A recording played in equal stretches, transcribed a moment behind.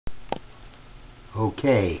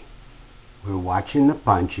Okay, we're watching the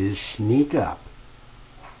punches sneak up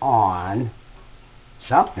on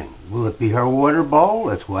something. Will it be her water bowl?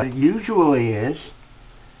 That's what it usually is.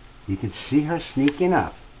 You can see her sneaking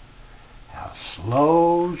up. How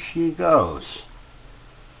slow she goes.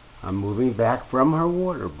 I'm moving back from her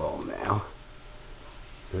water bowl now.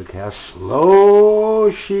 Look how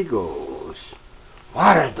slow she goes.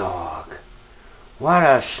 What a dog. What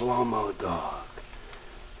a slow-mo dog.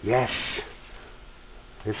 Yes.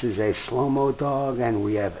 This is a slow-mo dog, and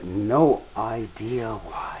we have no idea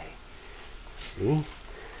why. See?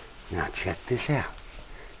 Now check this out.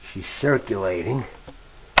 She's circulating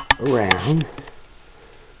around.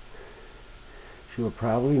 She will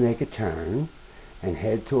probably make a turn and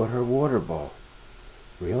head toward her water bowl.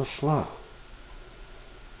 Real slow.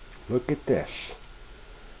 Look at this.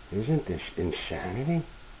 Isn't this insanity?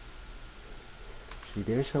 See,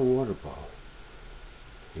 there's her water bowl.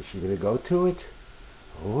 Is she going to go to it?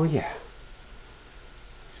 Oh, yeah.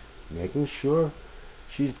 Making sure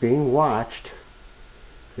she's being watched.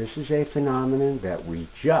 This is a phenomenon that we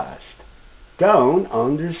just don't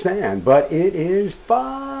understand. But it is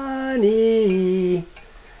funny.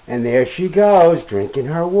 And there she goes, drinking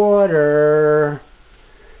her water.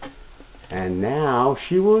 And now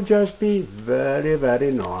she will just be very,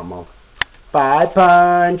 very normal. Bye,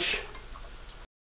 Punch.